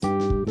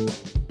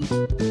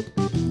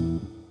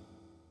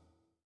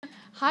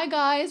Hi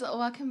guys,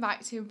 welcome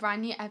back to a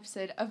brand new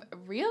episode of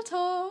Real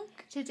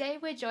Talk. Today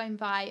we're joined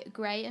by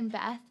Gray and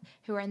Beth,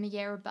 who are in the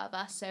year above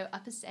us, so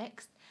upper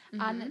sixth,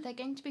 and they're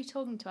going to be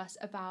talking to us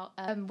about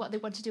what they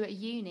want to do at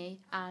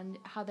uni and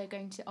how they're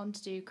going on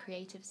to do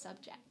creative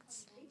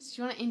subjects. So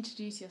do you want to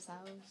introduce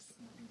yourselves?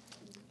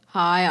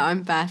 Hi,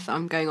 I'm Beth.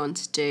 I'm going on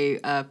to do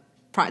a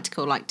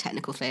practical,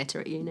 technical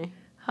theatre at uni.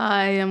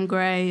 Hi, I'm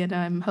Gray, and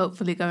I'm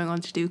hopefully going on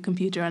to do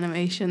computer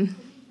animation.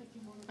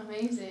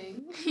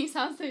 Amazing. You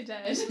sound so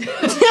dead.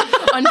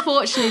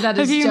 Unfortunately, that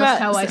is just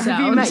how I sound.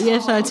 Have you met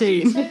year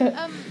 13?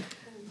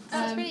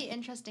 It's really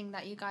interesting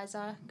that you guys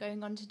are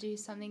going on to do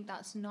something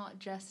that's not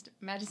just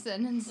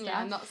medicine and stuff.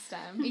 Yeah, not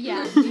STEM.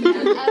 Yeah.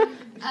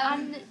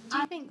 And do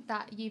you think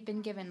that you've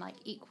been given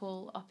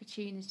equal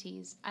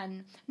opportunities,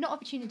 and not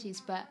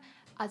opportunities, but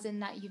as in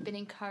that you've been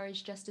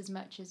encouraged just as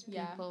much as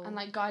people?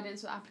 And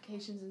guidance with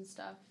applications and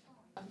stuff.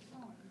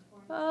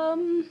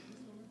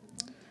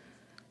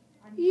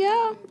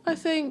 Yeah,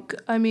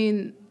 I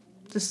mean,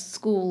 the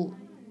school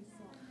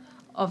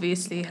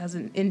obviously has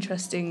an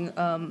interesting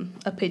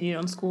opinion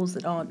on schools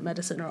that aren't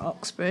medicine or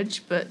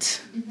Oxbridge,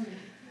 but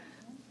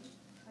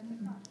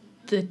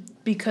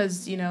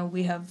because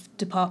we have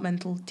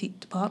department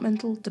teachers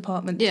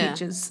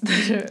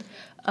that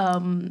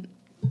are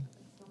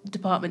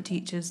department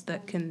teachers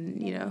that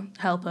can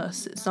help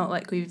us. It's not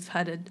like we've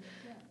had a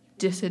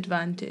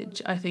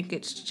disadvantage. I think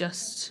it's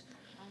just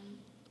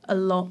a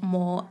lot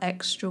more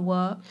extra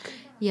work.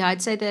 Yeah,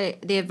 I'd say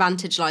the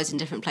advantage lies in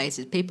different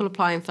places. People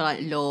applying for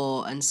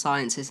law and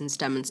sciences and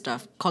STEM and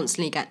stuff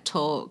constantly get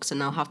talks,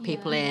 and they'll have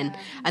people in,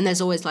 and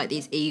there's always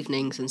these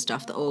evenings and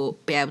stuff that will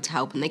be able to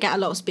help, and they get a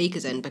lot of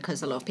speakers in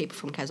because a lot of people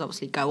from KES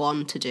obviously go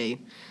on to do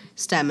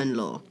STEM and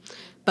law.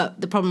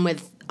 But the problem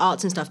with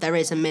arts and stuff, there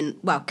is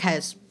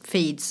KES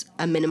feeds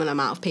a minimal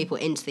amount of people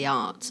into the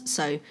arts,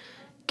 so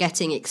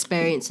getting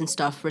experience and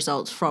stuff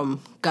results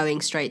from going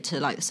straight to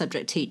the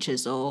subject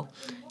teachers or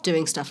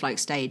doing stuff like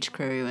stage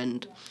crew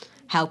and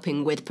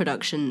helping with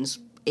productions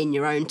in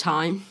your own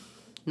time,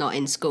 not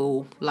in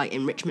school,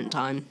 enrichment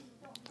time.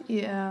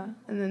 Yeah,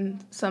 and then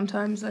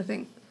sometimes I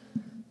think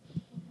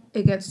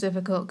it gets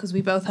difficult because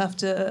we both have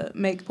to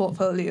make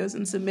portfolios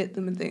and submit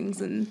them and things,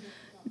 and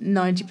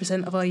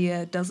 90% of our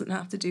year doesn't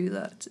have to do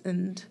that.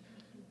 And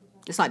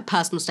it's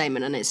personal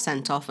statement, and it's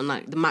sent off, and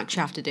the max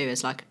you have to do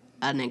is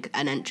an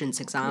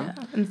entrance exam.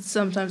 Yeah, and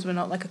sometimes we're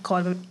not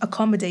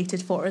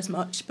accommodated for as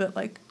much, but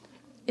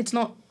it's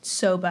not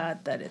so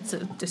bad that it's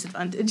a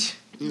disadvantage.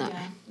 No.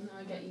 Yeah, no,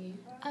 I get you.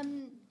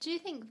 Do you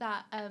think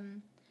that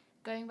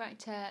going back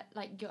to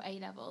your A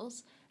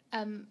levels,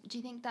 do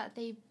you think that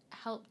they've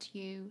helped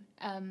you?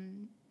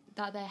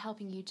 That they're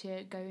helping you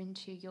to go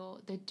into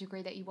the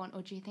degree that you want,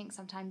 or do you think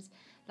sometimes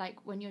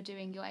when you're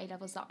doing your A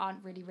levels that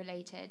aren't really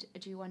related,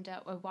 do you wonder,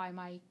 why am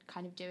I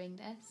kind of doing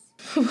this?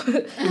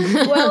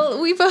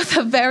 Well, we both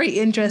have very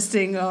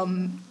interesting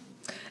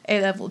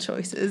A-level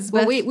choices.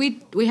 Well,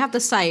 we have the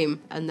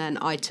same, and then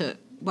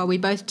we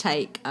both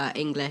take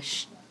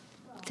English,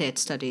 theatre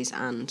studies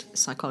and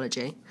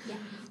psychology. Yeah.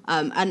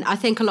 And I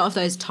think a lot of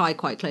those tie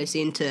quite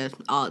closely into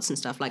arts and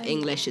stuff.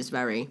 English is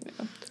very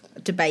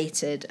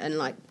debated,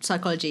 and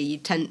psychology,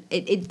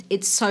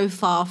 it's so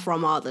far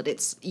from art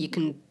that you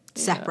can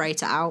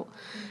separate it out.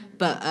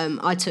 But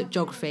I took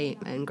geography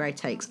and Gray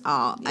takes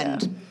art,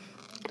 and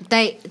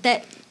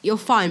you're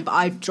fine, but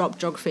I dropped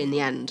geography in the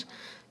end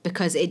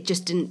because it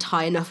just didn't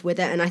tie enough with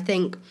it. And I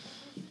think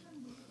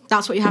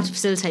that's what you have to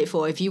facilitate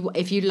for. If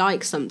you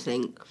like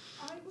something,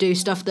 do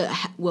stuff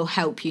that will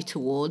help you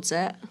towards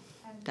it.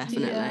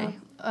 Definitely. Yeah.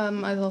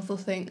 I also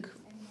think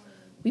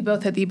we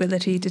both had the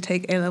ability to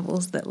take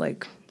A-levels that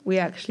we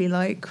actually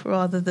like,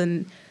 rather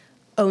than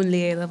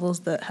only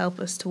A-levels that help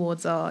us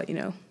towards our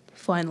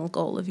final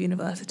goal of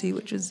university,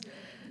 which was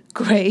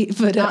great.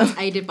 But that's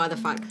aided by the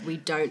fact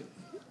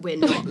we're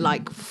not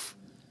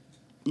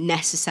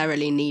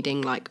necessarily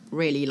needing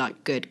really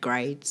good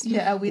grades.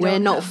 Yeah, we're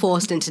not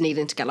forced into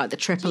needing to get the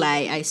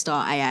AAA,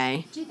 A-star,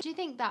 AA. Do you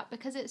think that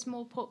because it's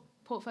more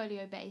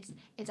portfolio based,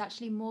 it's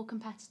actually more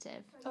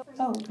competitive?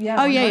 Oh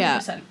yeah.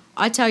 100%.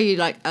 I tell you,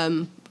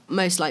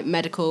 most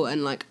medical,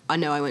 and I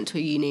know I went to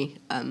a uni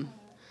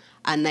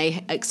and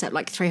they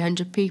accept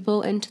 300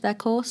 people into their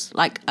course,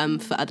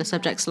 for other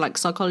subjects.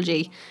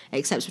 Psychology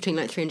accepts between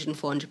 300 and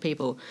 400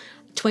 people.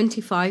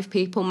 25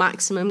 people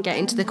maximum get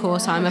into the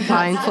course I'm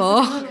applying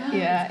for.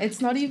 Yeah,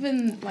 it's not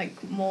even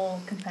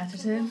more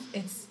competitive.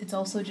 It's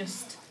also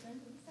just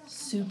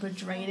super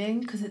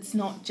draining because it's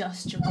not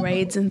just your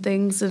grades and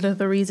things that are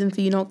the reason for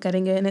you not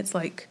getting in. It's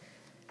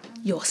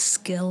your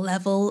skill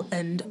level,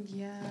 and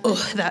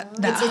that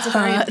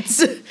hurts.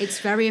 It's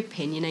very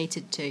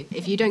opinionated too.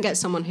 If you get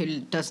someone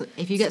who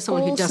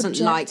doesn't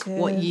like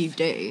what you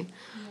do,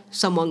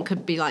 someone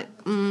could be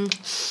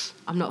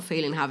I'm not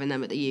feeling having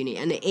them at the uni.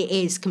 And it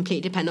is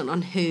completely dependent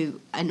on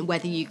who and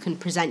whether you can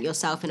present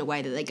yourself in a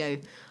way that they go,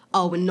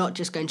 oh, we're not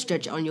just going to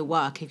judge it on your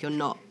work if you're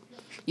not.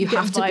 You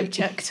have to vibe be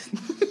checked.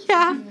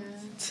 Yeah.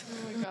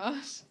 Oh my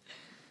gosh.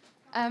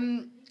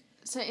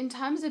 So in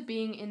terms of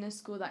being in a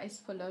school that is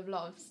full of a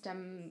lot of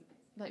STEM,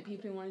 like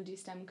people who want to do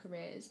STEM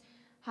careers,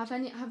 has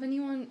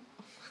anyone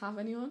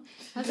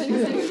said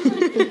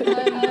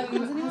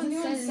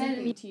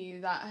to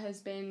you that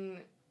has been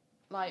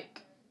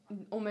like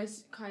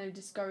almost kind of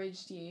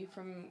discouraged you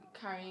from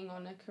carrying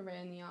on a career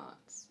in the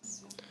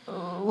arts?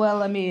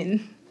 Well, I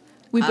mean,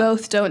 we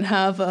both don't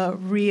have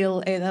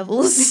real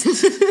A-levels.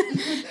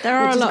 There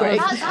are a lot of...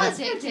 That's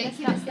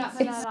ridiculous.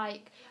 That's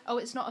like, oh,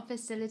 it's not a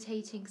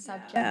facilitating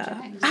subject.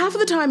 Half of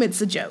the time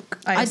it's a joke,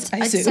 I I'd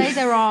assume. say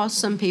there are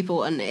some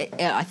people, and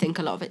I think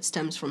a lot of it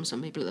stems from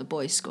some people at the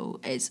boys' school,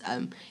 is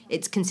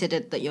it's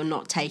considered that you're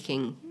not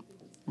taking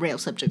real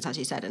subjects, as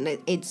you said, and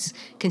it's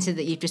considered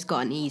that you've just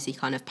got an easy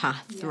kind of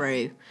path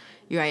through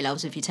your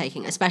A-levels if you're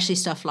taking, especially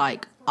stuff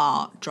like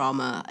art,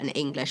 drama, and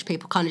English.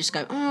 People kind of just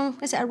go, oh,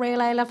 is it a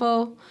real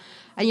A-level?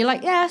 And you're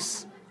like,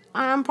 yes,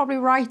 I'm probably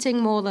writing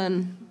more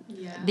than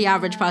the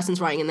average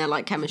person's writing in their,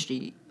 like,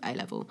 chemistry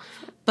A-level.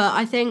 But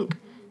I think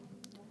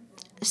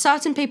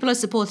certain people are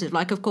supportive.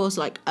 Like, of course,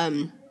 like,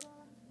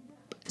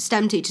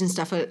 STEM teachers and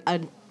stuff are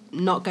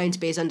not going to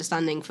be as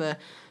understanding for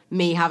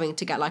me having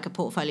to get, like, a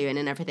portfolio in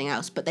and everything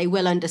else. But they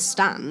will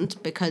understand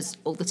because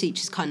all the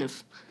teachers kind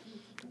of...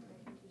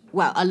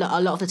 Well, a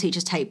lot of the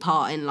teachers take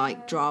part in,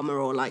 like, drama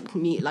or, like,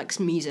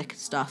 music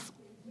stuff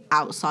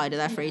outside of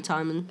their free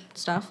time and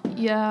stuff.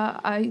 Yeah,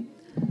 I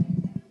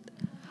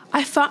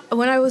found,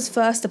 when I was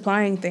first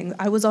applying things,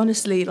 I was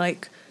honestly,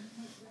 like,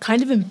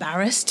 kind of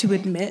embarrassed to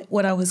admit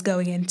what I was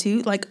going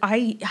into. Like,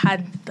 I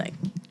had, like,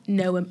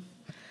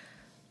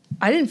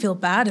 I didn't feel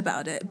bad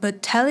about it,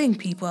 but telling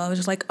people, I was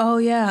just like, oh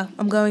yeah,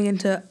 I'm going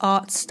into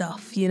art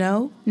stuff, you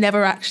know?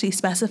 Never actually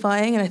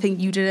specifying, and I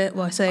think you did it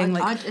by saying,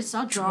 it's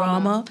our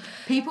drama.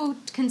 People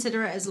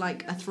consider it as,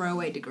 like, a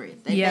throwaway degree.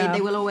 They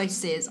will always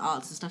see it as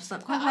arts and stuff. It's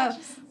like,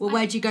 well,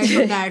 where'd you go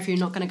from there if you're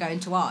not going to go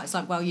into art? It's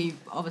like, well, you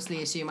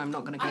obviously assume I'm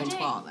not going to go into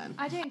art then.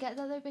 I don't get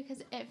that, though,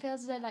 because it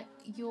feels as though, like,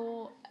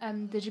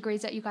 the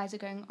degrees that you guys are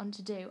going on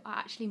to do are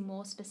actually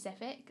more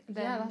specific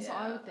than... Yeah, that's what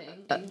I would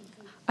think.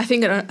 I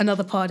think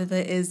another part of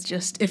it is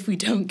just if we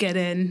don't get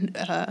in,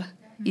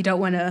 you don't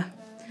want to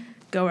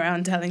go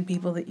around telling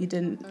people that you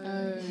didn't.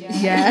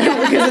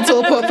 Yeah, because it's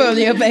all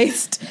portfolio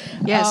based.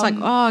 Yeah, it's like,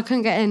 oh, I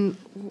couldn't get in.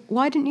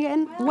 Why didn't you get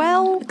in?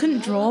 Well, I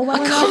couldn't draw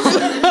well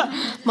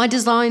enough. My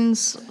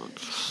designs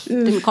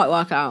didn't quite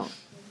work out.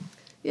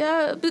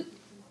 Yeah, but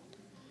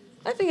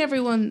I think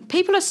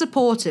people are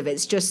supportive.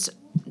 It's just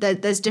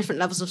there's different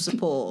levels of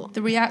support.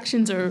 The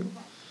reactions are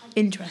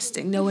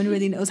interesting. No one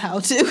really knows how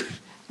to.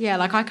 Yeah,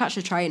 like I catch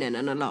a train in,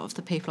 and a lot of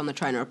the people on the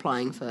train are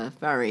applying for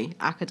very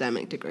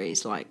academic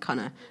degrees, like kind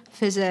of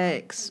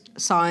physics,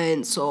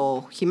 science,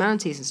 or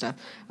humanities and stuff.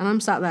 And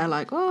I'm sat there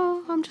like,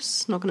 oh, I'm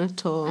just not going to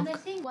talk. And I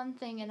think one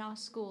thing in our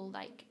school,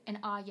 like in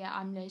our year,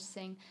 I'm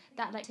noticing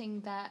that, like,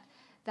 that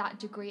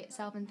degree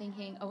itself and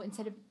thinking, oh,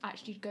 instead of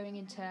actually going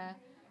into,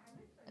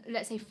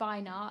 let's say,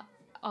 fine art,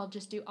 I'll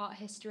just do art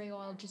history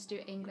or I'll just do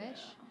English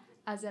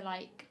as a,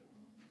 like,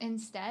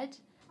 instead.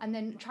 And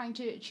then trying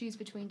to choose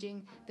between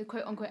doing the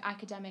quote-unquote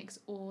academics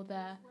or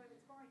the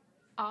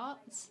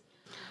arts.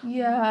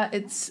 Yeah,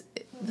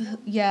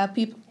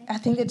 people. I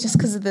think it's just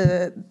because of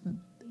the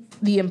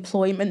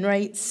employment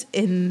rates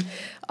in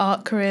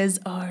art careers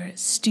are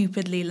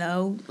stupidly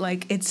low.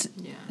 Like,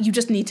 you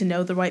just need to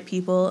know the right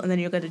people and then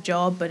you'll get a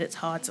job, but it's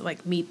hard to,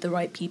 like, meet the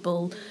right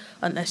people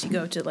unless you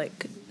go to,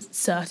 like,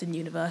 certain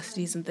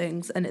universities and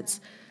things. And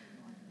it's...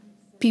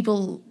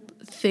 People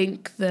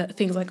think that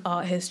things like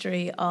art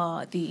history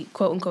are the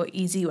quote-unquote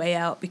easy way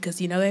out because,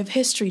 you know, they have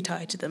history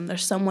tied to them. They're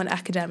somewhat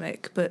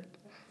academic, but...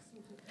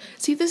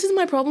 See, this is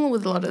my problem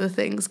with a lot of the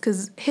things,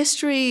 because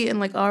history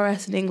and, like,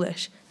 RS and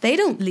English, they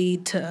don't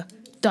lead to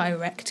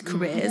direct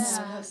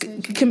careers.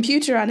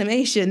 Computer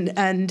animation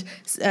and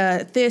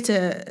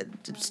theatre...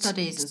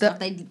 Studies and stuff,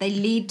 they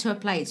lead to a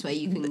place where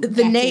you can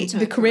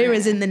the career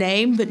is in the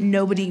name, but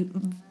nobody...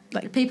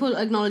 Like, people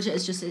acknowledge it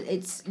as just,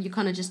 it's you're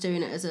kind of just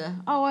doing it as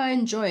I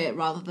enjoy it,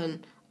 rather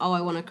than,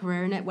 I want a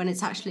career in it, when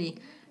it's actually,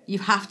 you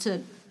have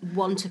to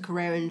want a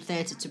career in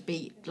theatre to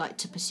be, like,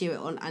 to pursue it,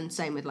 and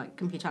same with, like,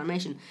 computer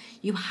animation.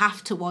 You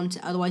have to want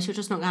it, otherwise you're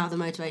just not going to have the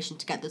motivation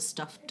to get this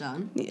stuff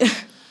done. Yeah.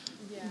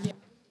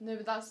 No,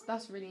 but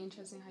that's really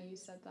interesting how you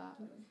said that.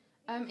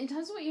 In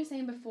terms of what you were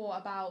saying before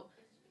about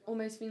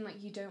almost being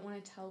like you don't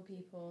want to tell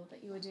people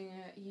that you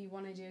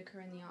want to do a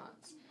career in the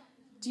arts,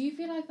 do you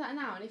feel like that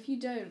now? And if you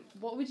don't,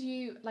 what would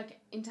you, like,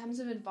 in terms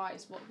of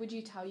advice, what would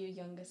you tell your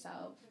younger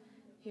self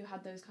who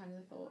had those kinds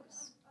of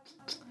thoughts?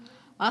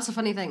 That's a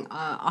funny thing.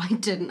 I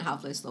didn't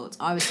have those thoughts.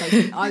 I was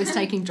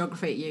taking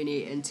geography at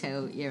uni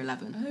until year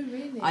 11. Oh,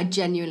 really? I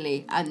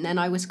genuinely, and then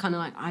I was kind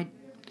of like,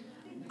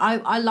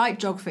 I like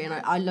geography and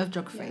I love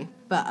geography,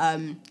 but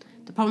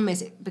the problem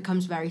is it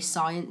becomes very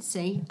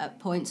sciencey at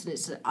points,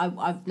 and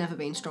I've never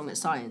been strong at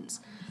science.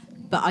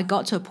 But I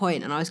got to a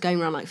point and I was going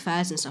around, like,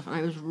 fairs and stuff, and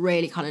I was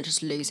really kind of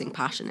just losing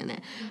passion in it.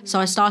 Mm-hmm. So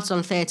I started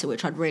on theatre,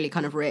 which I'd really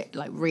kind of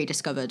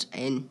rediscovered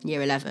in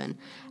year 11.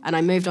 And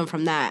I moved on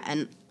from there,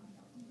 and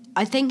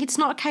I think it's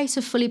not a case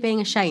of fully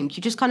being ashamed.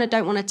 You just kind of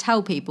don't want to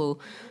tell people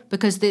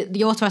because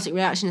the automatic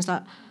reaction is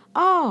like,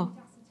 oh,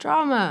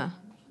 drama.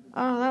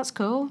 Oh, that's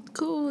cool.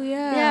 Cool,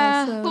 yeah.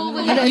 Yeah. So, Cool,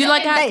 you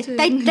like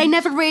acting. They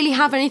never really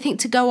have anything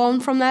to go on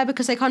from there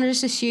because they kind of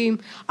just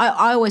assume...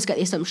 I always get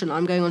the assumption that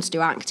I'm going on to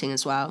do acting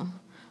as well,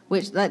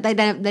 which they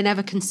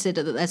never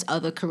consider that there's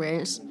other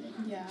careers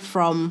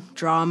from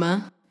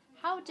drama.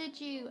 How did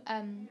you,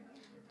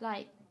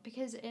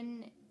 because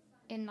in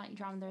like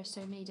drama there are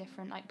so many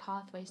different like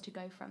pathways to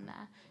go from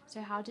there.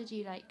 So how did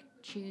you like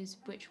choose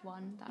which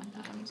one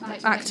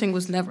that Acting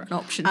was never an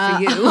option for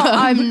you.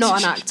 I'm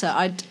not an actor.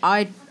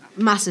 I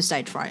massive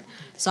stage fright.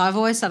 So I've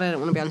always said I don't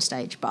want to be on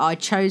stage, but I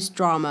chose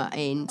drama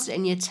in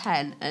year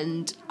 10,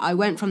 and I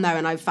went from there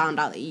and I found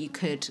out that you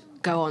could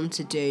go on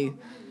to do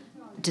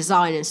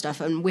design and stuff,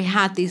 and we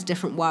had these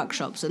different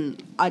workshops,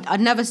 and I'd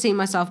never seen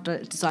myself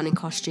designing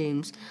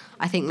costumes.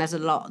 I think there's a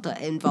lot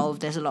that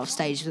involved, there's a lot of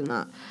stages in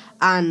that,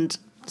 and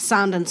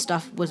sound and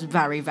stuff was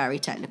very, very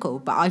technical,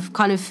 but I've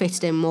kind of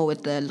fitted in more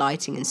with the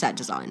lighting and set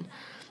design.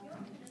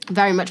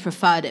 Very much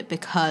preferred it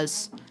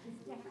because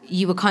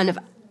you were kind of,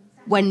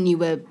 when you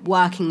were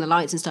working the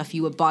lights and stuff,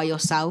 you were by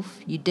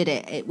yourself. You did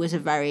it. It was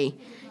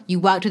you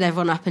worked with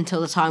everyone up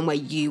until the time where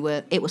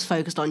it was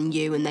focused on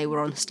you and they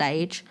were on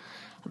stage.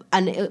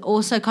 And it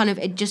also kind of,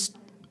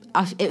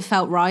 it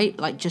felt right,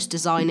 like just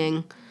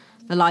designing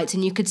the lights,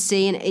 and you could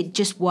see, and it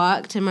just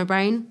worked in my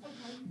brain.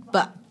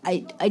 But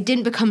I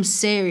didn't become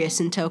serious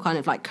until kind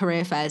of like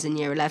career fairs in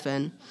year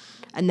 11,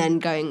 and then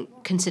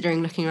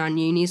considering looking around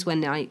unis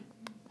when I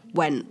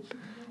went,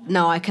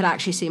 no, I could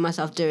actually see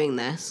myself doing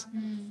this.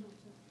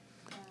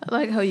 I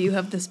like how you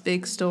have this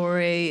big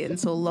story and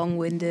so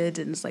long-winded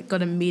and it's like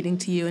got a meaning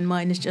to you, and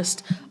mine is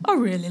just, I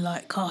really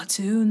like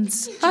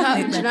cartoons. Do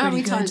you know how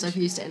many times I've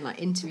used it in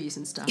like interviews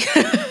and stuff?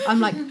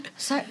 I'm like,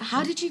 so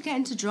how did you get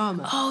into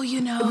drama? Oh,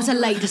 you know. It was a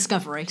late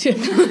discovery.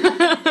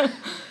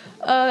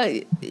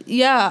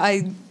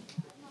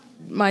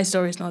 My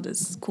story's not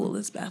as cool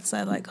as Beth's.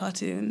 I like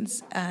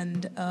cartoons,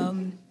 and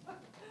I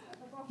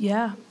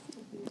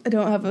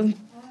don't have a...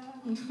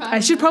 I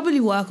should probably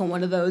work on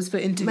one of those for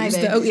interviews,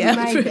 maybe. though. Yeah,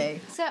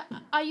 maybe. So,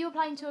 are you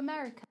applying to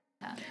America?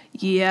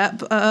 Yeah,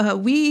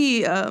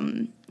 we have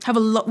a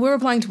lot. We're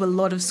applying to a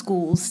lot of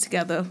schools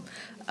together.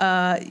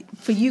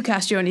 For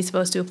UCAS, you're only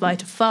supposed to apply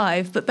to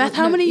 5. But Beth,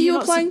 how many are you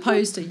applying? You're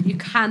not supposed to. You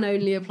can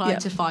only apply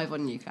to 5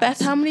 on UCAS.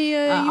 Beth, how many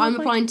are you I'm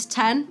applying to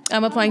 10.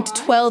 I'm applying to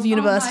 12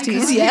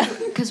 universities. Yeah,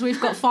 because we've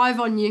got 5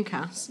 on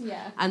UCAS.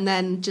 Yeah. And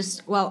then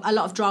a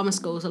lot of drama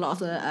schools, a lot of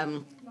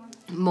the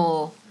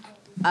more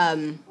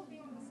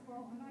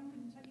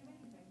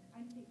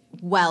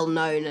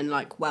well-known and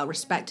like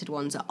well-respected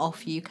ones are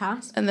off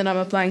UCAS. and then I'm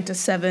applying to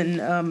 7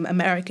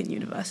 American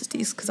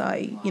universities because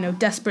I,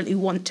 desperately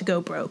want to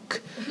go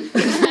broke.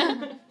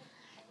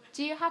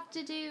 Do you have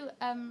to do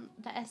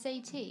the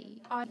SAT?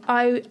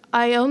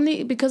 I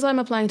only, because I'm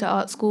applying to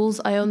art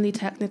schools, I only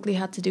technically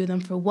had to do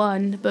them for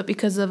 1, but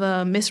because of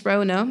Miss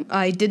Rona,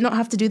 I did not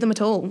have to do them at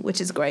all,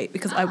 which is great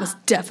because I was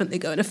definitely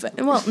going to fail.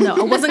 Well, no,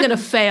 I wasn't going to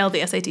fail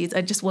the SATs.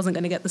 I just wasn't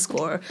going to get the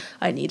score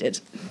I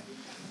needed.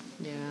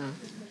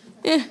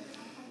 Yeah.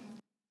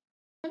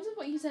 In terms of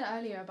what you said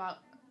earlier about,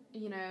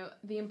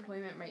 the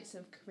employment rates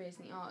of careers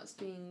in the arts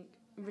being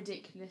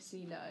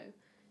ridiculously low,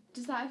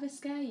 does that ever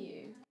scare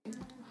you?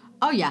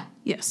 Oh, yeah.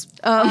 Yes.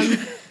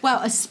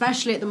 Well,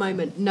 especially at the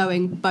moment,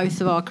 knowing both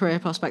of our career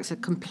prospects are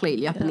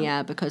completely up in the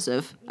air because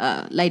of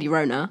Lady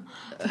Rona.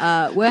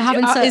 We're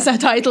having is her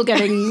title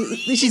getting...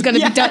 She's going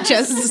to be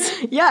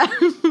Duchess? Yeah.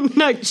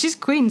 No, she's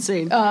Queen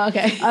soon. Oh,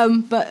 okay.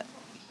 But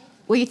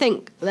what do you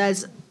think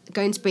there's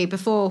going to be,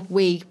 before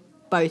we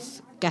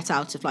both get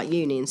out of like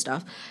uni and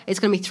stuff, it's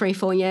going to be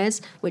 3-4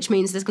 years, which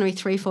means there's going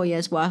to be 3-4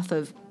 years worth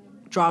of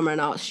drama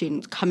and art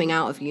students coming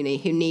out of uni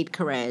who need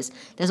careers.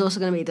 There's also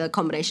going to be the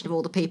combination of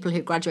all the people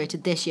who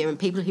graduated this year and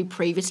people who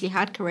previously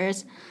had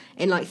careers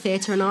in like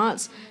theatre and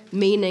arts,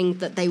 meaning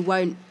that they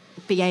won't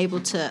be able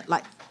to,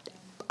 like,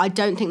 I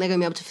don't think they're going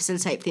to be able to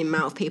facilitate the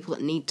amount of people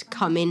that need to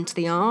come into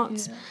the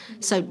arts. Yeah.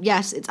 So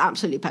yes, it's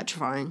absolutely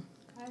petrifying.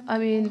 I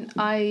mean,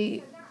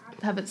 I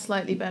have it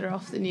slightly better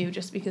off than you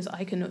just because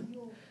I can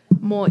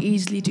more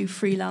easily do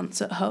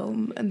freelance at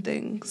home and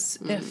things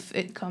if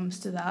it comes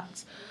to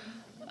that.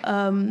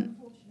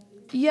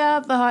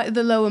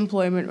 The low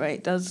employment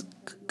rate does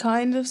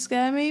kind of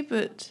scare me,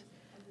 but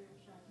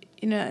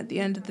at the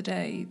end of the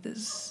day,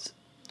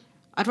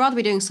 I'd rather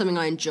be doing something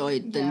I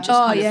enjoyed than just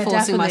forcing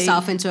definitely.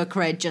 myself into a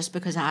career just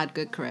because I had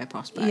good career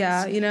prospects.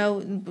 Yeah,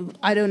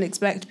 I don't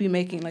expect to be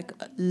making like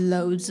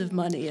loads of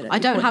money. I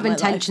don't have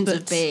intentions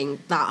of being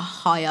that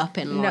high up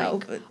in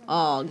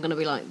I'm going to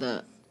be like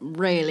the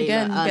really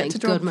get to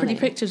draw pretty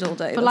pictures all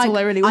day. But that's all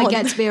I really want. I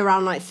get to be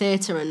around like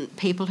theatre and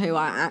people who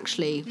I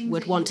actually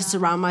would want to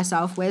surround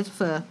myself with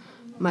for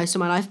most of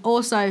my life.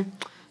 Also,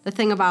 the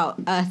thing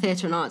about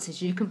theatre and arts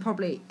is you can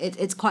probably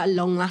it's quite a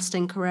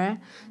long-lasting career.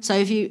 So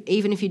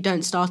even if you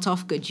don't start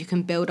off good, you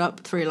can build up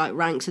through like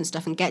ranks and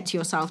stuff and get to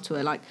yourself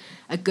to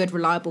a good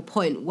reliable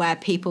point where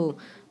people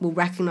will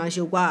recognise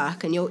your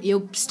work, and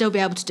you'll still be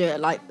able to do it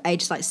at like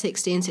ages like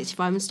 60 and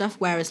 65 and stuff.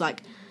 Whereas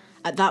like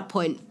at that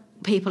point,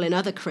 people in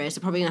other careers are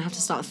probably going to have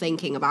to start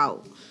thinking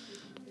about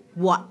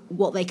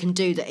what they can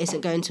do that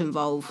isn't going to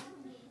involve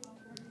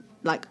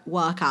like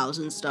work hours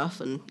and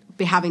stuff, and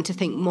be having to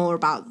think more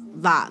about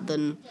that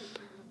than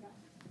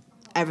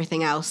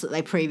everything else that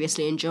they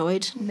previously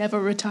enjoyed. Never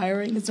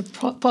retiring is a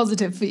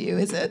positive for you,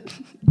 is it?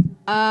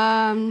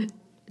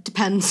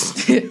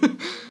 Depends.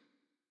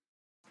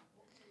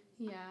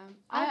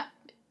 Yeah.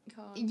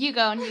 You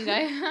go on, you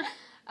go.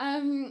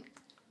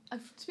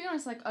 To be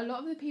honest, like a lot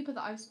of the people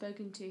that I've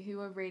spoken to who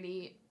are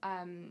really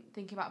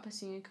thinking about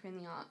pursuing a career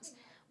in the arts,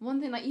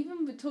 one thing, like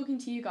even with talking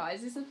to you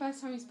guys, this is the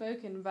first time we've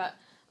spoken, but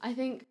I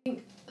think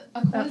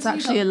that's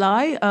actually a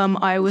lie.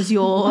 I was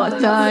your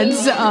third,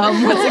 what's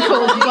it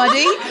called,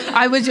 buddy?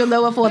 I was your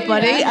lower fourth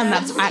buddy, and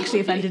that's actually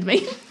offended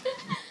me.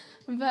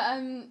 But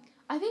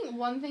I think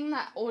one thing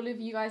that all of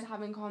you guys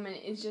have in common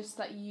is just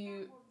that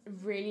you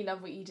really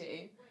love what you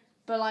do,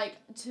 but like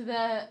to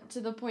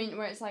the point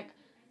where it's like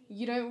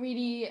you don't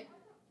really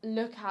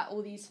look at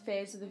all these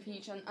fears of the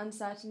future and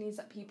uncertainties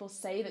that people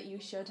say that you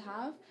should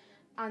have,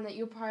 and that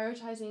you're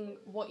prioritizing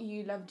what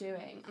you love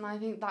doing. And I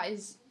think that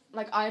is,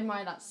 like, I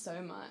admire that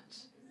so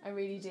much. I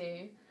really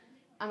do.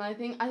 And I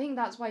think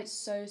that's why it's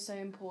so, so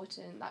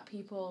important that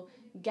people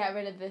get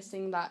rid of this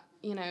thing that,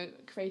 you know,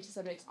 creative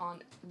subjects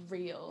aren't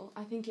real.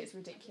 I think it's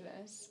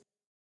ridiculous.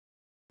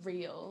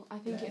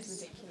 It's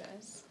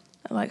ridiculous.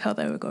 I like how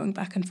they were going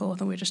back and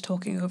forth and we're just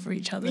talking over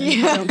each other.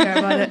 Yeah. I don't care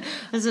about it.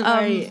 It's a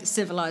very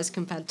civilised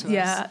compared to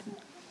us.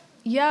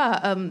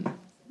 Yeah.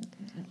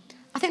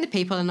 I think the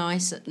people are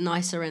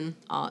nicer in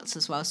arts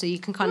as well, so you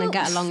can kind of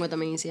get along with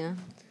them easier.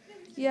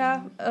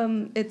 Yeah,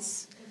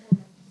 it's,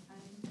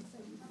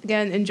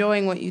 again,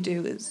 enjoying what you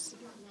do is,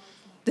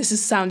 this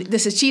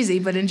is cheesy,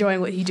 but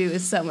enjoying what you do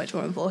is so much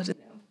more important.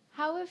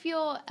 How have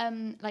your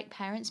like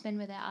parents been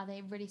with it? Are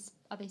they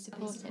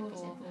supportive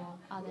or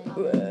are they?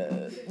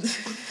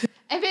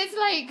 If it's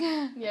like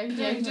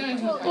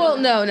well,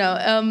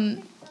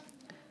 no.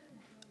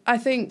 I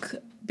think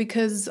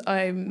because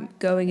I'm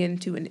going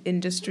into an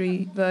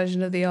industry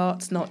version of the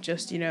arts, not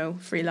just, you know,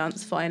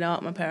 freelance fine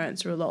art, my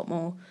parents are a lot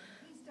more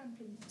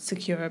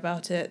secure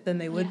about it than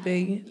they would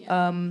be.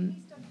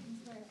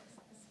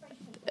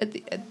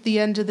 At the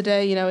end of the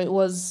day, you know, it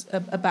was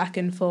a back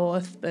and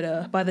forth,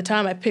 but by the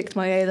time I picked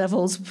my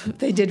A-levels,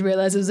 they did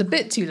realise it was a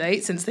bit too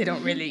late, since they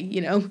don't really,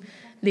 you know,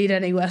 lead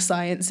anywhere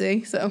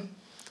sciencey, so.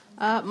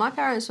 My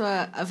parents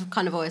have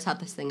kind of always had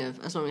this thing of,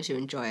 as long as you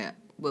enjoy it,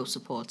 we'll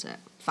support it,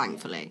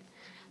 thankfully.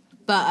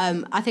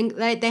 But I think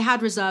they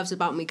had reserves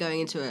about me going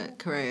into a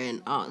career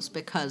in arts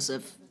because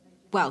of,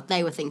 well,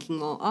 they were thinking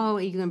more, oh,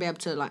 are you going to be able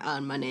to, like,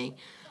 earn money?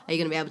 Are you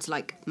going to be able to,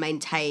 like,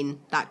 maintain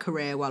that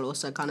career while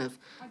also kind of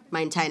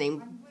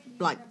maintaining,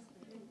 like,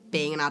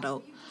 being an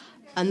adult?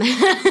 And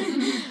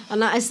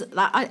and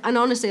and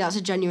honestly, that's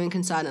a genuine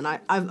concern, and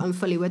I'm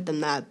fully with them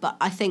there. But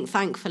I think,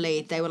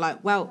 thankfully, they were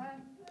like, well,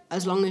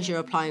 as long as you're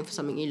applying for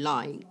something you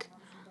like,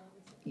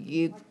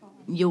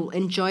 you'll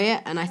enjoy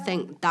it. And I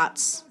think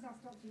that's,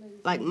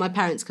 like, my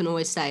parents can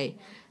always say,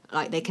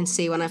 like, they can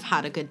see when I've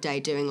had a good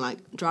day doing, like,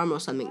 drama or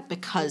something,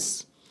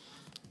 because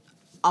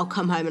I'll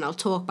come home and I'll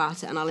talk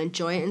about it and I'll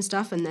enjoy it and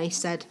stuff. And they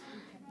said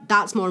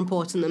that's more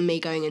important than me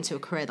going into a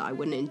career that I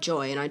wouldn't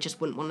enjoy and I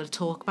just wouldn't want to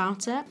talk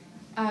about it.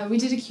 We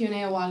did a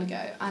Q&A a while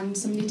ago, and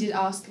somebody did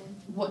ask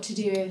what to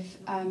do if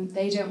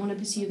they don't want to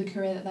pursue the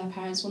career that their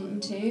parents want them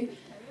to.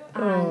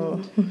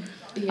 And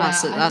yeah,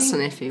 that's an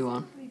iffy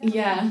one.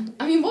 Yeah.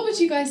 I mean, what would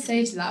you guys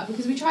say to that?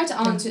 Because we tried to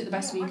answer it the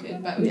best we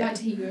could, but we'd like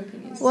to hear your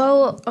opinions.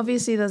 Well,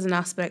 obviously there's an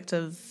aspect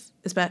of,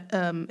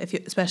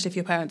 especially if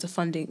your parents are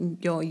funding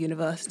your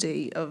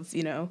university, of,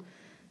 you know,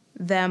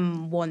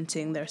 them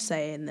wanting their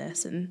say in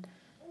this. And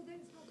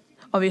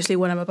obviously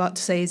what I'm about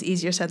to say is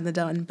easier said than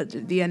done, but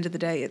at the end of the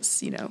day,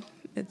 it's, you know,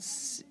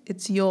 it's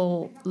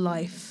your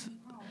life.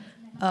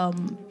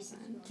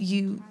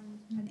 You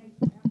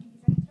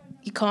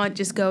can't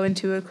just go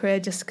into a career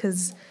just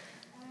because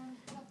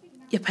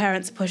your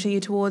parents are pushing you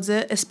towards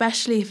it,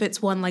 especially if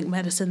it's one like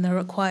medicine that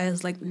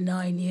requires like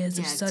 9 years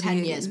of studying.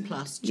 10 years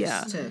plus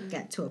just to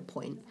get to a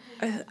point.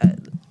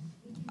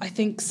 I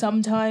think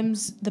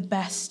sometimes the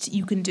best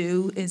you can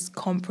do is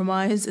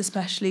compromise,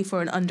 especially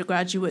for an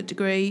undergraduate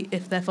degree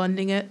if they're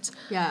funding it.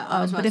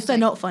 Yeah, but if they're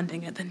not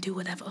funding it, then do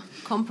whatever.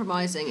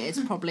 Compromising is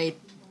probably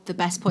the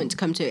best point to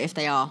come to if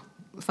they are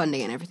funding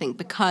it and everything,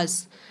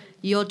 because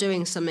you're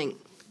doing something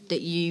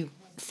that you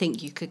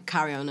think you could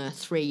carry on a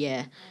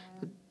 3-year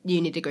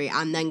uni degree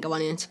and then go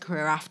on into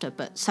career after.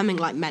 But something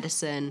like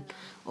medicine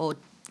or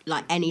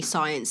like any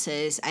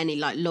sciences, any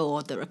like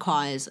law that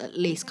requires at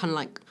least kind of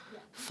like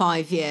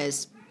 5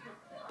 years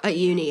at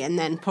uni and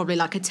then probably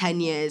like a 10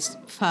 years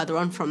further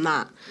on from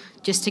that,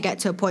 just to get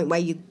to a point where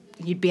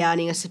you'd be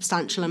earning a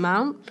substantial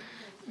amount.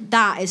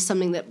 that is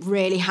something that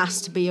really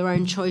has to be your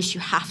own choice.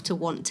 You have to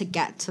want to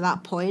get to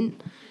that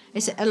point.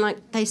 And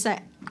like they say,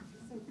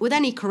 with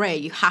any career,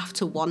 you have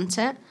to want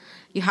it.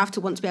 You have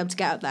to want to be able to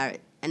get up there.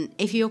 And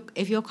if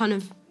you're kind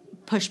of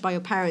pushed by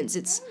your parents,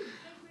 it's,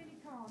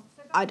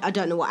 I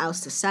don't know what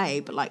else to say,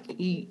 but like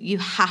you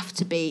have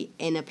to be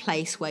in a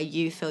place where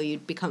you feel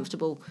you'd be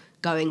comfortable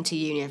going to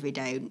uni every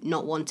day,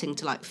 not wanting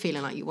to like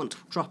feeling like you want to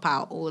drop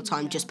out all the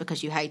time just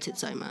because you hate it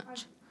so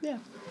much. Yeah,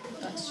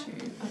 that's true.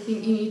 I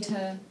think you need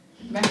to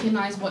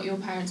recognise what your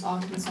parents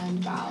are concerned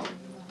about.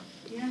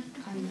 Yeah.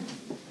 Kind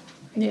of.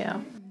 Yeah.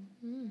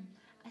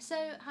 So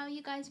how are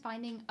you guys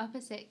finding Upper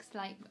Six,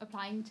 like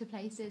applying to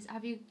places?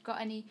 Have you got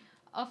any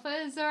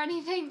offers or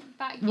anything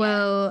back yet?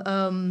 Well,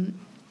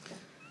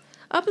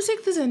 Upper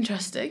Sixth is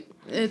interesting.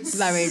 It's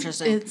very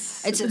interesting.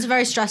 It's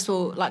very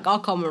stressful. Like our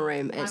common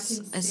room,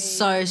 it's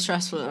so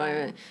stressful at the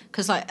moment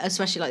because like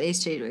especially like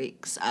these 2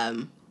 weeks,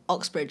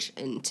 Oxbridge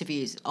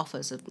interviews,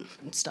 offers and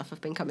stuff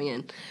have been coming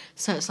in,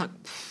 so it's like.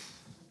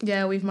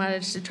 Yeah, we've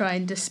managed to try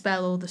and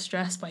dispel all the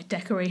stress by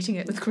decorating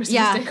it with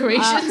Christmas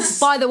decorations.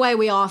 By the way,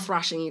 we are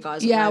thrashing you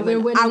guys. Yeah,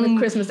 we're winning the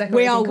Christmas decorations.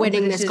 We are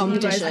winning this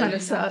competition. You guys kind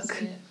of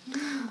suck.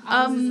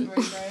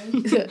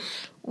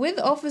 With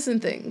offers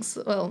and things,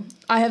 well,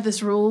 I have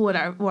this rule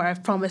where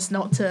I've promised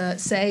not to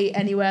say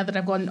anywhere that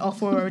I've got an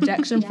offer or a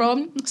rejection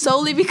from,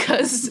 solely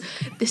because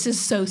this is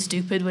so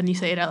stupid when you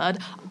say it out loud.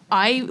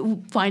 I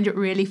find it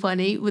really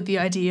funny with the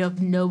idea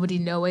of nobody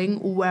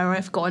knowing where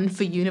I've gone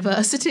for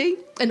university.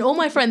 And all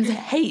my friends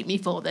hate me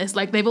for this.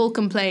 Like, they've all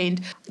complained,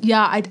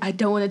 yeah, I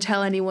don't want to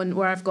tell anyone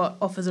where I've got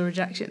offers or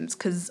rejections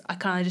because I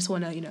kind of just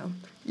want to,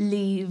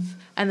 leave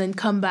and then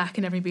come back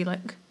and everybody be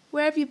like,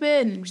 where have you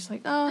been? And I'm just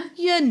like, oh,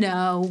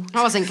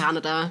 I was in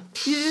Canada.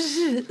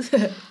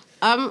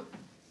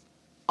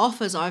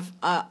 Offers, I've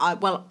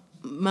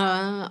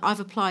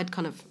applied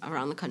kind of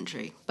around the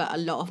country, but a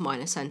lot of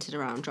mine are centred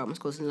around drama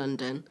schools in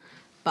London.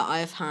 But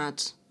I've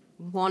had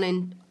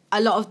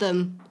a lot of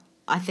them,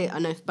 I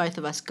know both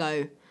of us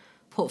go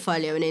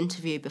portfolio and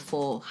interview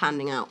before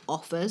handing out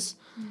offers.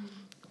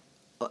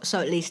 So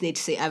at least need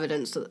to see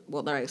evidence that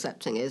what they're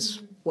accepting is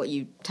what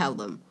you tell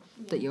them,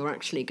 that you're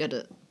actually good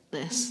at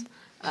this.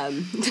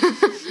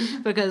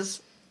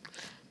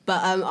 But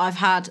I've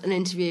had an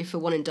interview for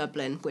one in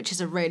Dublin, which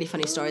is a really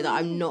funny story that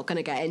I'm not going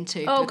to get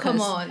into. Oh,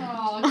 come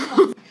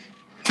on.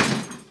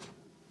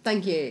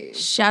 Thank you.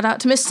 Shout out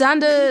to Miss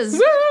Sanders.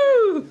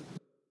 Woo!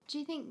 Do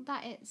you think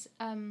that it's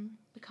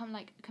become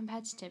like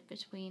competitive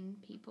between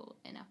people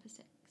in Upper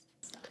Six?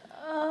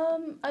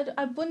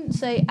 I wouldn't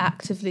say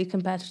actively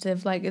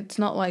competitive. Like, it's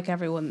not like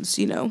everyone's,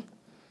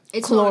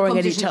 it's clawing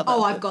at each other.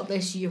 Oh, I've got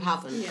this, you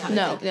haven't. Yeah.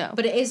 No, yeah.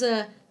 But it is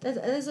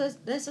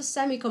there's a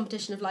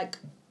semi-competition of like,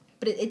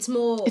 but it's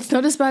more. It's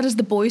not as bad as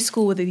the boys'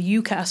 school with the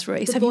UCAS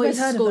race. The boys'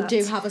 school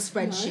do have a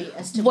spreadsheet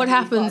as to what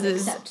happens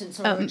is acceptance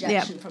or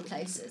rejection from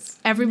places.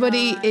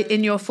 Everybody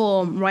in your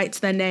form writes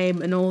their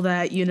name and all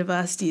their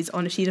universities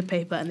on a sheet of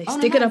paper and they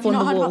stick it up on the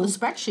wall. About the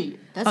spreadsheet.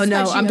 I'm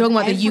talking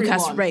about the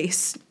UCAS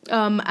race.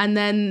 And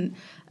then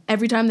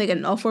every time they get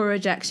an offer or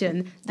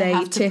rejection,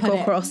 they tick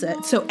or cross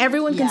it. So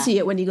everyone can see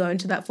it when you go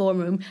into that form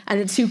room, and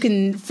it's who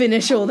can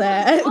finish get all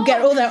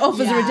their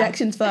offers and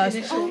rejections first.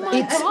 It's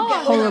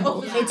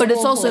horrible. But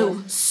it's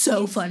also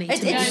so funny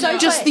to me. So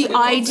just the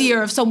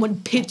idea of someone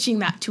pitching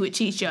that to a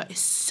teacher is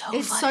so funny.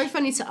 It's so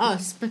funny to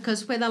us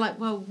because they're like,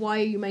 well, why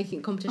are you making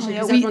a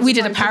competition? We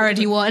did a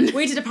parody one.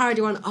 We did a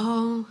parody one.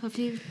 Oh, have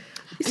you?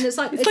 And it's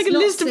like a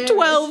list of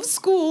 12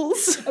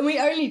 schools. And we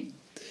only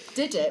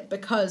did it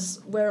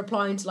because we're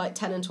applying to like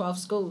 10 and 12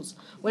 schools.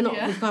 We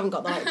haven't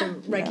got the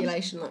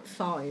regulation like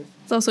 5.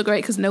 It's also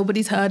great because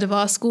nobody's heard of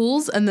our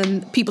schools and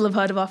then people have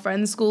heard of our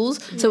friends' schools.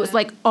 So it's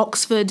like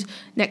Oxford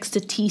next to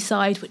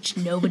Teesside, which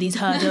nobody's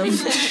heard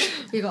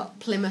of. You got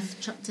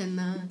Plymouth chucked in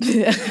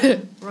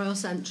there. Royal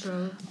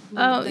Central.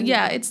 Oh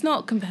yeah, it's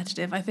not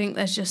competitive. I think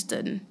there's just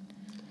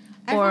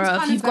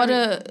you've got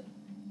to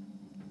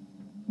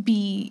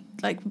be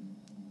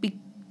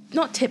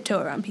not tiptoe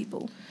around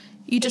people.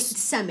 You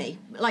just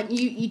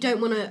you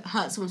don't want to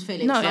hurt someone's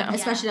feelings.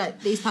 Especially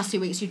like these past 2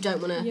 weeks, you don't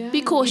want to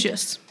be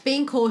cautious.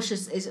 Being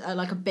cautious is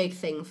like a big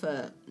thing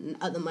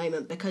at the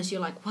moment because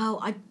you're like,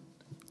 well,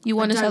 you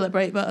want to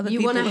celebrate, but other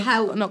people want to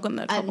help not got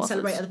no and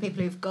celebrate other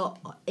people who've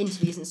got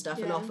interviews and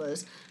stuff and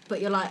offers. But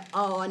you're like,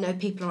 oh, I know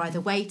people are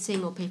either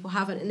waiting or people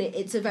haven't, and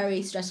it's a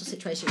very stressful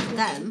situation for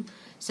them.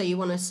 So you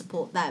want to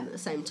support them at the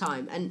same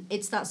time, and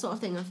it's that sort of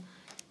thing of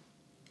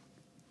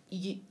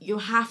you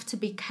have to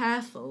be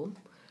careful.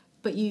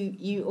 But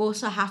you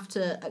also have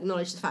to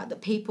acknowledge the fact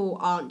that people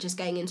aren't just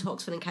getting into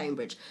Oxford and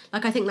Cambridge.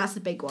 Like, I think that's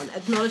the big one.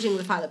 Acknowledging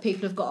the fact that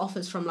people have got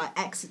offers from, like,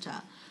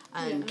 Exeter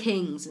and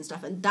King's and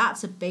stuff. And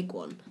that's a big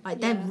one.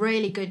 Like, they're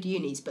really good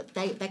unis, but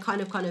they're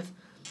kind of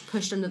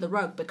pushed under the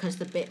rug because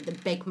the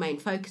big main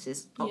focus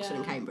is Oxford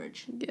and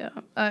Cambridge. Yeah.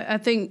 I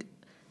think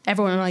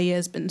everyone in our year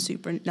has been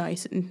super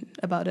nice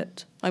about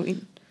it. I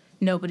mean,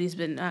 nobody's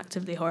been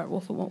actively horrible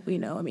from what we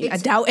know. I mean, I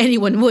doubt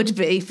anyone would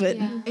be, but...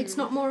 It's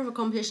not more of a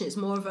competition, it's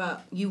more of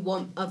a, you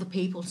want other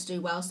people to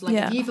do well. So, like,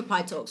 if you've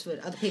applied to Oxford,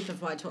 other people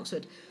have applied to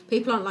Oxford,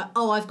 people aren't like,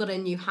 oh, I've got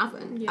in, you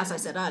haven't, as I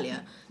said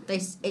earlier.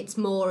 It's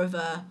more of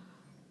a,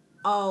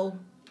 oh...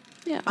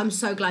 Yeah. I'm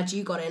so glad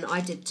you got in.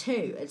 I did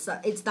too. It's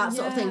that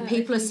sort of thing.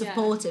 People are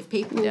supportive.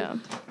 People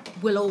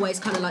will always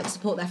kind of like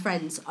support their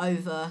friends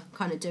over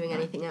kind of doing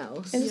anything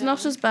else. It's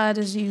not as bad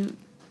as you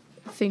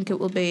think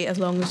it will be, as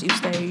long as you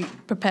stay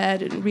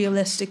prepared and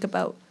realistic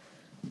about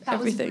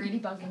everything. That was really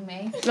bugging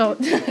me. No,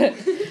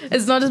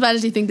 it's not as bad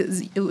as you think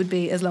it would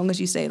be, as long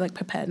as you stay like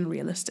prepared and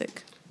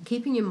realistic.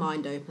 Keeping your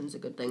mind open is a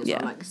good thing as well.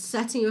 Like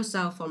setting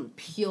yourself on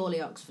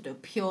purely Oxford or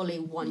purely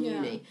one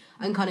uni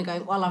and kind of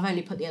going, well, I've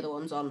only put the other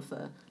ones on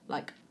for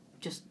like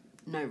just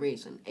no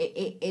reason.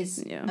 It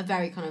is a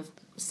very kind of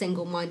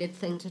single-minded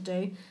thing to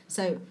do.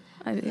 So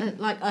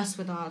like us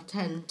with our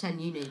 10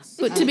 unis.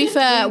 But to be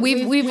fair,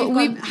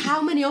 we've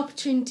how many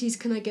opportunities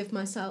can I give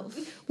myself?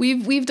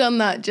 We've done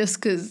that just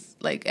because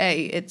like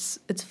it's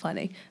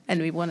funny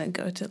and we want to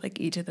go to like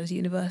each of those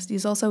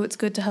universities. Also, it's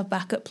good to have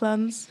backup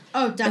plans.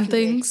 Oh, definitely.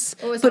 And things.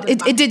 But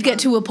it did get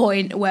to a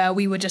point where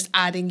we were just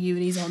adding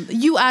unis on.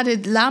 You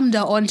added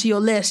Lambda onto your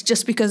list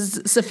just because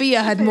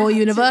Sophia had more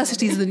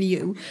universities than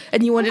you,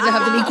 and you wanted to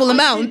have an equal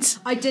amount.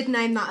 I did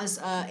name that as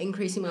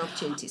increasing my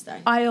opportunities, though.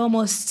 I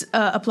almost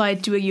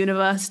applied to a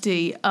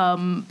university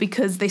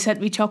because they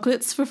sent me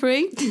chocolates for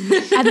free,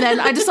 and then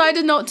I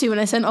decided not to, and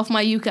I sent off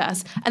my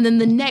UCAS. And then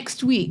the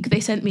next week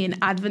they sent me an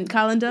advent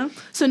calendar.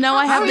 So now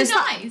I have this.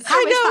 Nice. How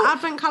is the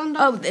advent calendar?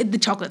 Oh, the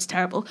chocolate's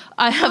terrible.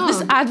 I have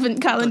this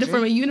advent calendar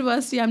from a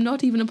university I'm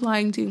not even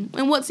applying to.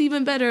 And what's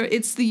even better,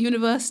 it's the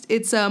university.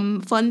 It's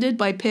funded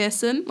by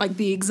Pearson, like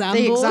the exam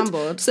board. The exam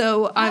board.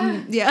 So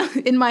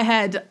in my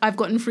head, I've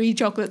gotten free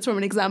chocolates from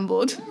an exam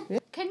board.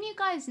 Can you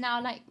guys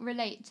now like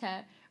relate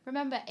to?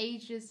 Remember not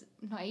ages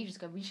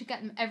ago. We should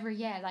get them every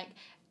year. Like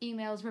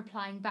emails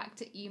replying back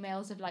to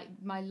emails of like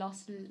my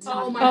lost.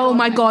 Oh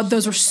my god,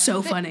 those were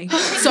so funny.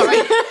 Sorry.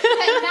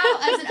 Now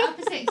as an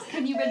upper six,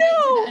 can you relate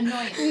to the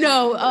annoyance?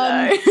 No.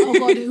 Oh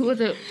god, who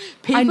was it?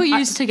 People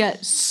used to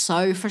get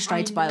so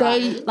frustrated by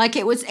that. Like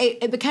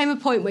it became a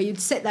point where you'd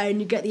sit there and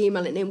you'd get the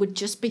email and it would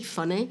just be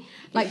funny.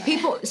 Like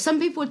some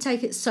people would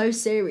take it so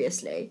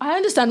seriously. I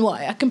understand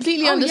why. I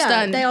completely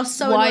understand. They are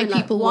so why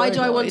annoying. people. Like, why were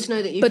do I want annoyed, to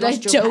know that you've but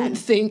lost I your don't pen?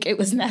 think it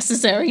was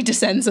necessary to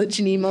send such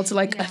an email to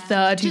like a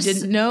third who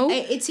didn't know.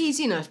 It's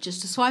easy enough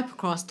just to swipe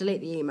across,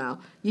 delete the email.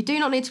 You do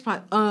not need to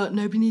reply,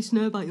 nobody needs to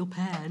know about your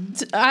pen.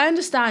 I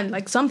understand,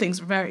 like, some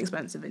things are very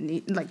expensive and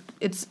like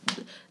it's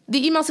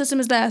the email system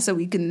is there so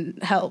we can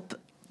help.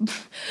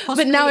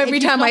 But now every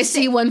time I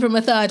see one from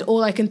a third,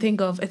 all I can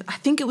think of is, I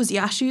think it was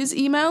Yashu's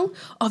email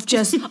of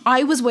just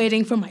I was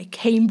waiting for my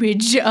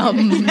Cambridge For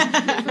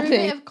a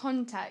bit of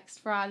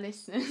context for our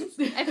listeners.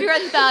 If you're a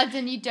third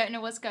and you don't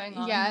know what's going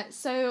on. Yeah,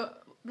 so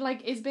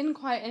like it's been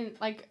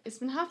it's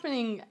been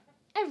happening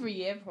every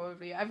year,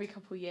 probably every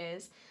couple of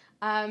years.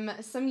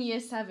 Some year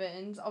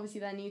 7s, obviously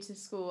they're new to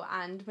school,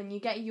 and when you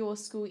get your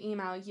school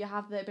email, you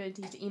have the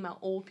ability to email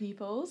all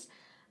pupils.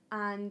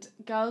 And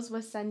girls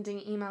were sending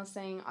emails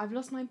saying, I've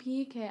lost my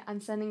PE kit,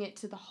 and sending it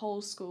to the whole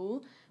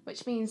school,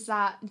 which means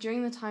that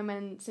during the time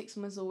when sixth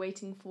formers were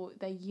waiting for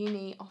their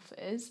uni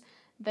offers,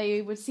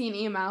 they would see an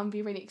email and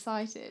be really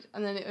excited,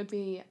 and then it would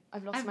be,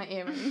 I've lost my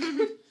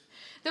earring.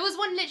 There was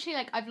one literally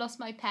like, I've lost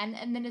my pen,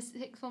 and then a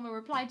sixth former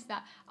replied to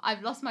that,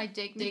 I've lost my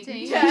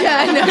dignity.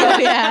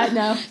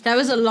 No. There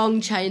was a long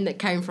chain that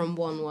came from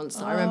one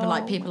once. I remember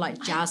like people like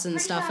Jazz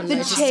and stuff. And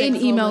The chain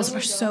emails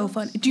were so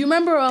fun. Do you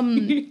remember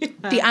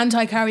the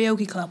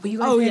anti-karaoke club? Were you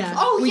guys there?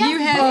 Were you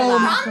here Who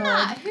for ran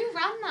that? Who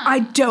ran that? I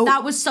don't.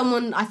 That was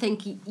someone, I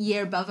think,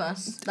 year above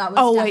us. That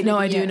was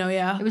I do know,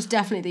 yeah. It was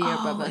definitely the year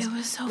above us. It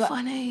was so But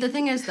funny. The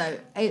thing is, though,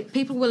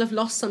 people will have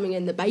lost something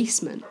in the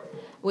basement,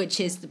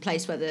 which is the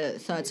place where the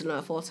thirds and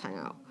lower fourths hang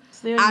out.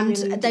 And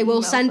they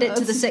will send it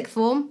to the sixth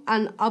form,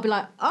 and I'll be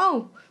like,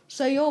 oh,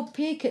 so your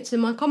PE kit's in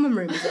my common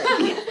room, is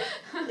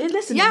it?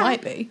 Listen, it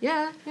might be.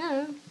 Yeah.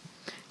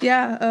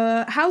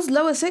 Yeah, how's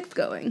lower sixth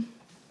going?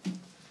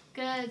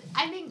 Good.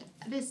 I think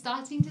they're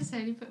starting to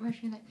slowly put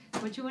pressure in, like,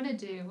 what do you want to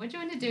do? What do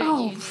you want to do at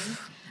uni?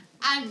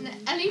 And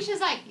Alicia's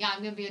like, yeah, I'm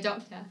going to be a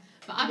doctor.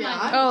 But I'm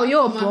like...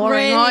 you're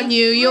boring, aren't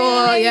you?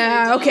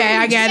 Okay,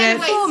 I get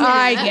it.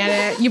 I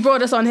get it. You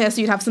brought us on here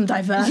so you'd have some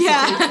diversity.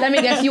 Yeah. Let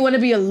me guess, you want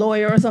to be a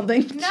lawyer or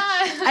something?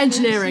 No.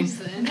 Engineering.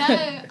 No,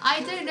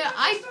 I don't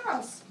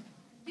know.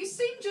 You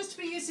seem just to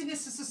be using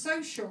this as a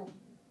social.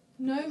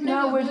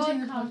 No, we're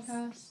doing a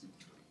podcast.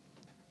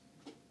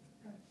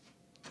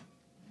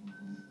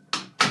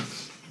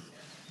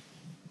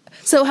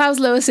 So how's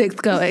lower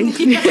sixth going?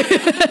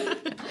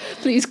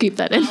 Please keep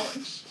that in.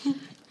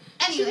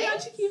 Anyway.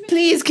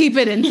 Please keep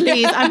it in,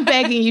 please. I'm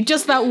begging you.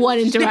 Just that one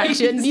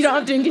interaction. You don't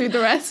have to include the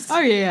rest. Oh,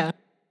 yeah.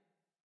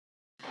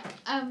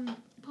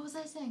 What was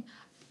I saying?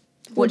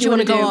 What do you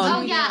want to go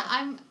on? Oh, yeah,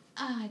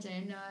 I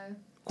don't know.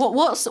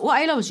 What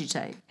A levels you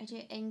take? I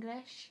do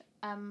English,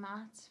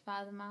 maths,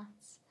 further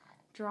maths,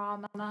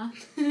 drama.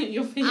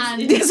 Your face.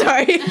 And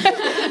Sorry,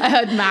 I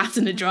heard maths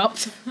and it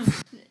dropped.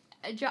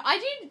 I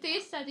do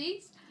theatre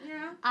studies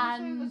Yeah.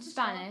 and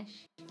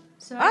Spanish.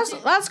 So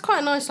That's quite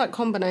a nice like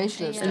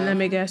combination of Yeah. And stuff. let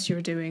me guess,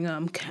 you're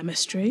doing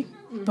chemistry,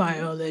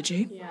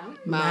 biology, Yeah.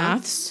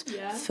 maths,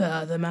 Yeah.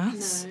 further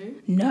maths.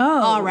 No.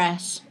 No.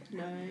 RS,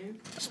 No.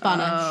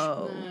 Spanish,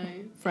 Oh. No.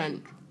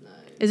 French. No.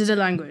 Is it a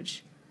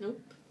language? Nope.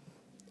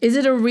 Is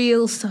it a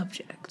real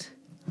subject?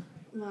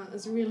 Well,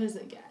 as real as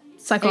it gets.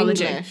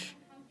 Psychology. English,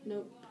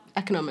 Nope.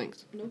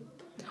 economics. Nope.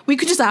 We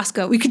could just ask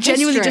her. We could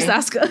genuinely History. just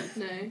ask her.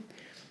 No.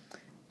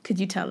 Could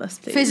you tell us,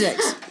 please?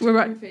 Physics. We're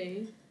right.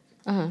 Geography.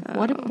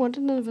 Why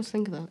did none of us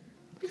think of that?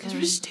 Because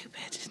we're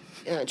stupid.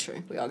 Yeah,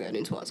 true. We are going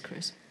into arts,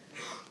 Chris.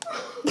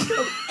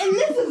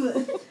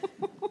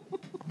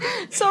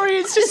 Sorry,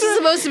 it's just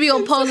supposed to be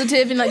all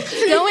positive and like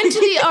go into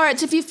the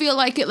arts if you feel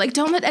like it. Like,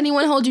 don't let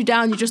anyone hold you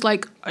down. You're just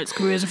like arts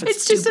careers if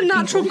it's just a stupid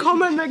natural people.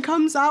 comment that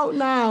comes out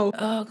now.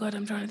 Oh god,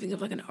 I'm trying to think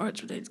of like an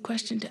arts related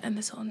question to end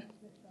this on.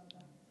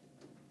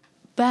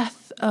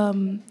 Beth,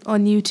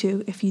 on you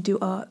two, if you do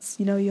arts,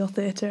 you know, your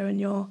theatre and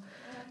your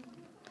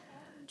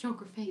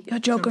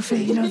geography,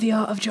 you know, the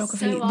art of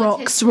geography.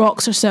 So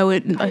Rocks are so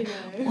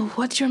well,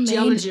 what's your main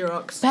Geology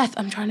rocks. Beth,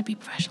 I'm trying to be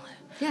professional.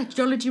 Yeah,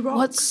 geology rocks.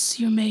 What's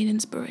your main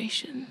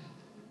inspiration?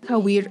 How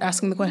weird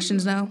asking the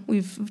questions now.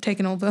 We've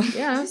taken over.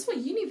 Yeah. Is this what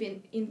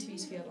uni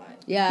interviews feel like?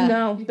 Yeah.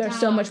 No, they're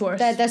so much worse.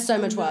 They're so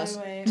much worse.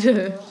 No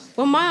way.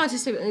 Well, my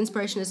artistic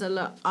inspiration is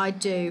I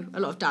do a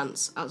lot of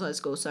dance outside of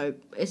school, so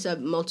it's a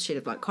multitude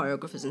of like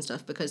choreographers and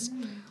stuff because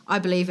I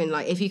believe in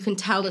like if you can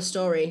tell the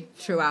story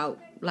throughout,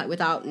 like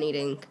without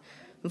needing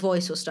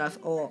voice or stuff,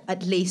 or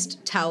at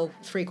least tell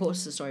 3/4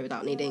 of the story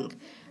without needing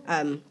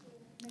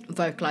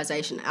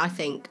vocalization, I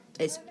think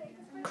is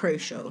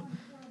crucial.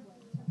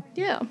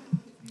 Yeah.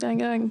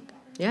 Going.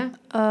 Yeah.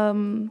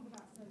 Do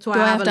So I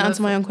have to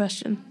answer my own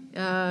question?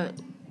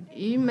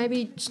 You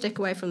maybe stick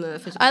away from the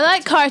physical. I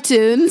like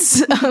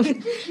cartoons.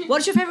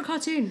 What's your favourite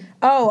cartoon?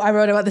 Oh, I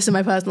wrote about this in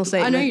my personal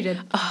statement. I know you did.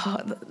 Oh,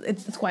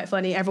 it's quite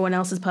funny. Everyone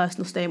else's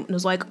personal statement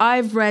was like,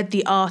 I've read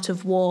The Art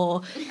of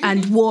War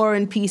and War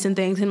and Peace and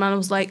things. And man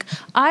was like,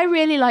 I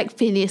really like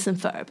Phineas and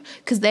Ferb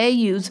because they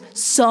use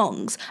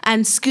songs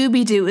and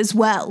Scooby-Doo as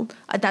well.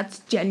 That's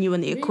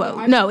genuinely a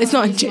quote. No, it's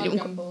not a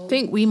genuine quote. I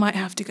think we might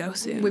have to go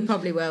soon. We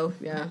probably will,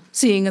 yeah.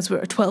 Seeing as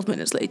we're 12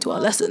 minutes late to our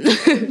lesson.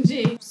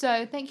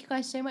 So thank you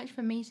guys so much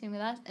for meeting with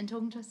us and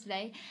talking to us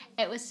today.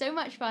 It was so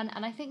much fun,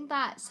 and I think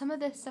that some of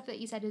the stuff that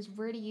you said is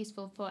really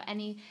useful for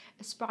any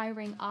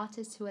aspiring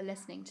artists who are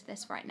listening to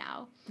this right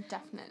now.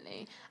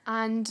 Definitely.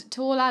 And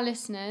to all our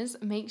listeners,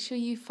 make sure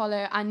you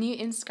follow our new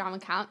Instagram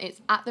account. It's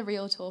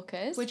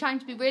 @TheRealTalkers. We're trying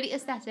to be really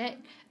aesthetic.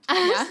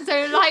 Yeah.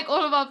 So like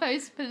all of our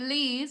posts,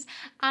 please.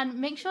 And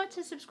make sure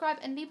to subscribe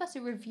and leave us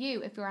a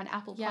review if you're on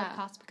Apple Yeah.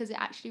 Podcasts because it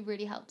actually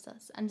really helps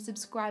us. And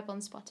subscribe on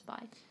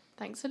Spotify.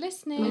 Thanks for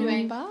listening.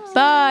 Anyway. Bye.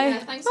 Bye.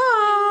 Yeah, thanks.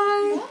 Bye.